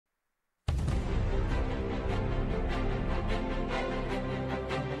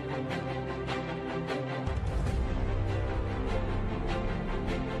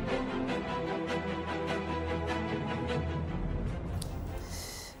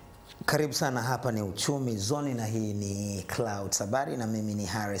Karibu sana, hapa ni Uchumi Zone na hii ni Cloud Sabari na mimi ni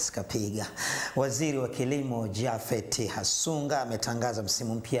Harris Kapiga. Waziri wa Kilimo JAPHETH HASUNGA ametangaza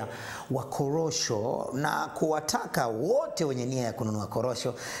msimu mpya wa korosho na kuwataka wote wenye nia ya kununua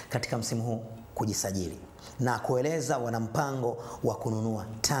korosho katika msimu huu kujisajili na kueleza wana mpango wa kununua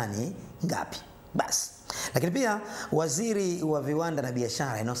tani ngapi. Basi. Lakini pia Waziri wa Viwanda na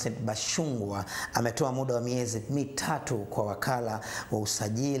Biashara Innocent Bashungwa ametoa muda wa miezi mitatu kwa wakala wa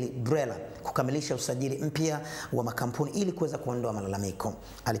Usajili Brela kukamilisha usajili mpya wa makampuni ili kuweza kuondoa malalamiko.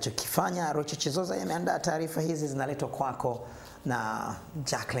 Alichokifanya Roche Chizoza yameandaa taarifa hizi, zinaletwa kwako na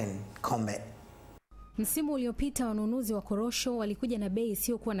Jacqueline Kombe. Msimu uliopita wanunuzi wa korosho walikuja na bei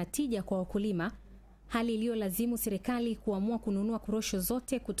isiyokuwa na tija kwa wakulima, hali iliyolazimu serikali kuamua kununua korosho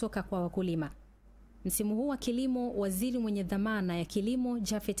zote kutoka kwa wakulima. Msimu huu wa kilimo, waziri mwenye dhamana ya kilimo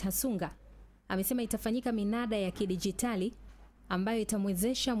JAPHETH HASUNGA amesema itafanyika minada ya kidijitali ambayo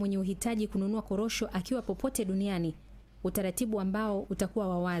itamwezesha mwenye uhitaji kununua korosho akiwa popote duniani, utaratibu ambao utakuwa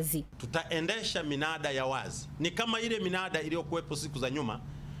wa wazi. Tutaendesha minada ya wazi. Ni kama ile minada iliyokuwepo siku za nyuma,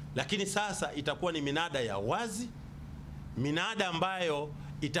 lakini sasa itakuwa ni minada ya wazi, minada ambayo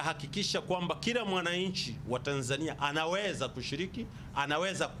itahakikisha kwamba kila mwananchi wa Tanzania anaweza kushiriki,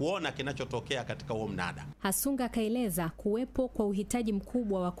 anaweza kuona kinachotokea katika huo mnada. HASUNGA akaeleza kuwepo kwa uhitaji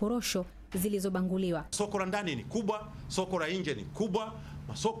mkubwa wa korosho zilizobanguliwa. Soko la ndani ni kubwa, soko la nje ni kubwa,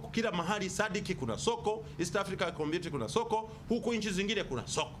 masoko kila mahali, Sadiki kuna soko, East Africa Community kuna soko, huku nchi zingine kuna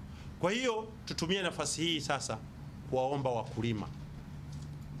soko. Kwa hiyo tutumie nafasi hii sasa kuwaomba wakulima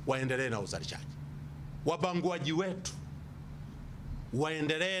waendelee na uzalishaji. Wabanguaji wetu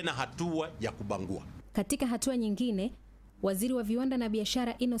waendelee na hatua ya kubangua. Katika hatua nyingine, Waziri wa Viwanda na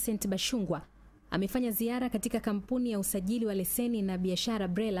Biashara Innocent Bashungwa amefanya ziara katika kampuni ya usajili wa leseni na Biashara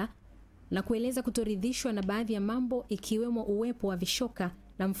Brela na kueleza kutoridhishwa na baadhi ya mambo ikiwemo uwepo wa vishoka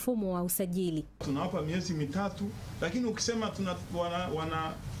na mfumo wa usajili. Tunawapa miezi mitatu, lakini ukisema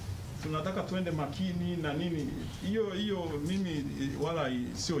tunataka tuende makini na nini, hiyo mimi wala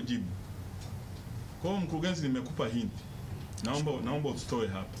sio jibu. Kwa hiyo mkurugenzi, nimekupa hinti. Naomba usitoe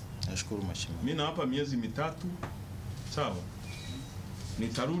hapa. Nashukuru mheshimiwa. Mimi nawapa miezi mitatu. Sawa.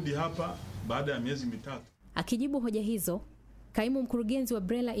 Nitarudi hapa baada ya miezi mitatu. Akijibu hoja hizo, kaimu mkurugenzi wa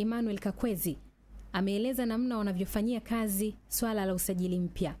Brela Emmanuel Kakwezi ameeleza namna wanavyofanyia kazi swala la usajili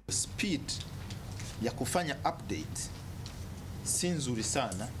mpya. Speed ya kufanya update si nzuri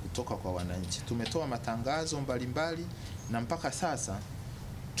sana kutoka kwa wananchi. Tumetoa matangazo mbalimbali na mpaka sasa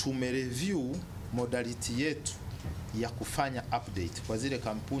tumereview modality yetu ya kufanya update kwa zile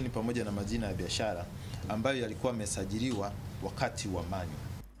kampuni pamoja na majina ya biashara ambayo yalikuwa yamesajiliwa wakati wa manyo.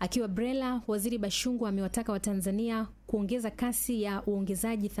 Akiwa Brela, Waziri Bashungwa amewataka Watanzania kuongeza kasi ya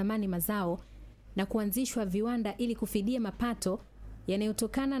uongezaji thamani mazao na kuanzishwa viwanda ili kufidia mapato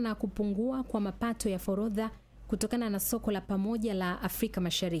yanayotokana na kupungua kwa mapato ya forodha kutokana na soko la pamoja la Afrika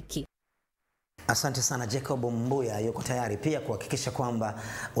Mashariki. Asante sana. Jacob Mbuya yuko tayari pia kuhakikisha kwamba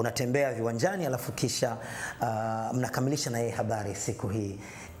unatembea viwanjani alafu kisha mnakamilisha na yeye habari siku hii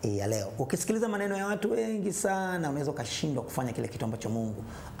ya leo. Ukisikiliza maneno ya watu wengi sana unaweza ukashindwa kufanya kile kitu ambacho Mungu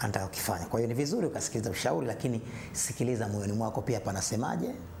anataka kufanya. Kwa hiyo ni vizuri ukasikiliza ushauri, lakini sikiliza moyoni mwako pia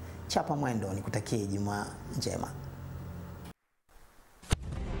panasemaje. Chapa mwendo, nikutakie Ijumaa njema.